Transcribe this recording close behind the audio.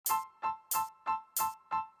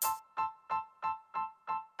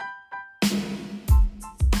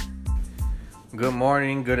Good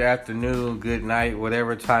morning, good afternoon, good night,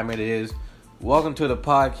 whatever time it is. Welcome to the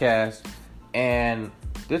podcast, and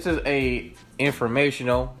this is a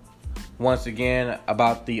informational, once again,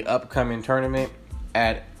 about the upcoming tournament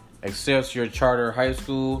at Excelsior Charter High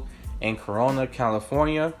School in Corona,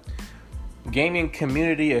 California. Gaming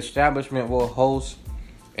Community Establishment will host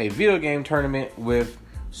a video game tournament with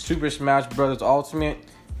Super Smash Bros. Ultimate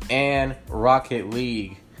and Rocket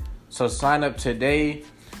League. So sign up today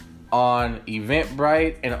on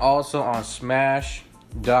Eventbrite and also on Smash.gg.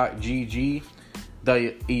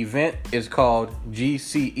 The event is called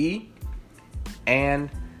GCE and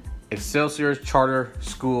Excelsior Charter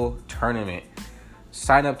School Tournament.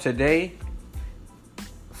 Sign up today.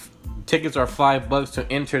 Tickets are $5 to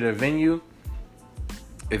enter the venue.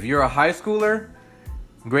 If you're a high schooler,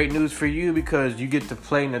 great news for you because you get to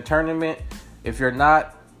play in the tournament. If you're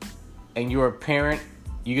not and you're a parent,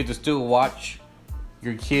 you get to still watch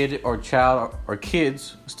your kid or child or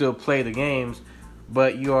kids still play the games,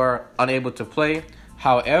 but you are unable to play.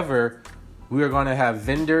 However, we are going to have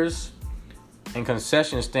vendors and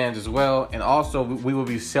concession stands as well, and also we will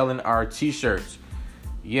be selling our t-shirts.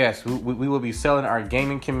 Yes, we will be selling our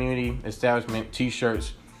Gaming Community Establishment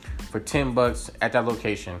t-shirts for $10 at that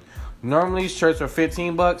location. Normally shirts are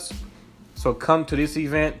 $15, so come to this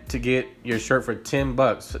event to get your shirt for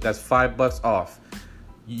 $10. That's $5 off.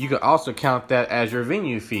 You can also count that as your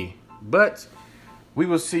venue fee. But we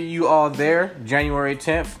will see you all there January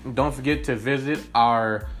 10th. Don't forget to visit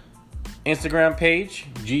our Instagram page,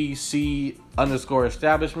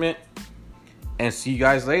 GC_establishment. And see you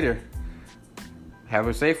guys later. Have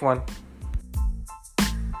a safe one.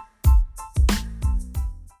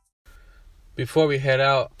 Before we head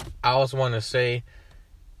out, I also want to say,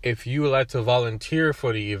 if you would like to volunteer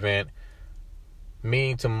for the event,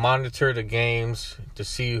 meaning to monitor the games, to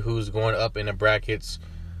see who's going up in the brackets,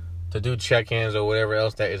 to do check-ins or whatever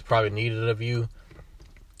else that is probably needed of you,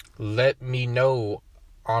 let me know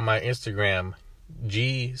on my Instagram,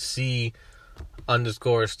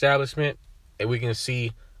 GC_establishment, and we can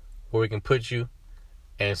see where we can put you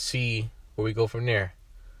and see where we go from there.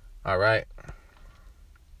 All right.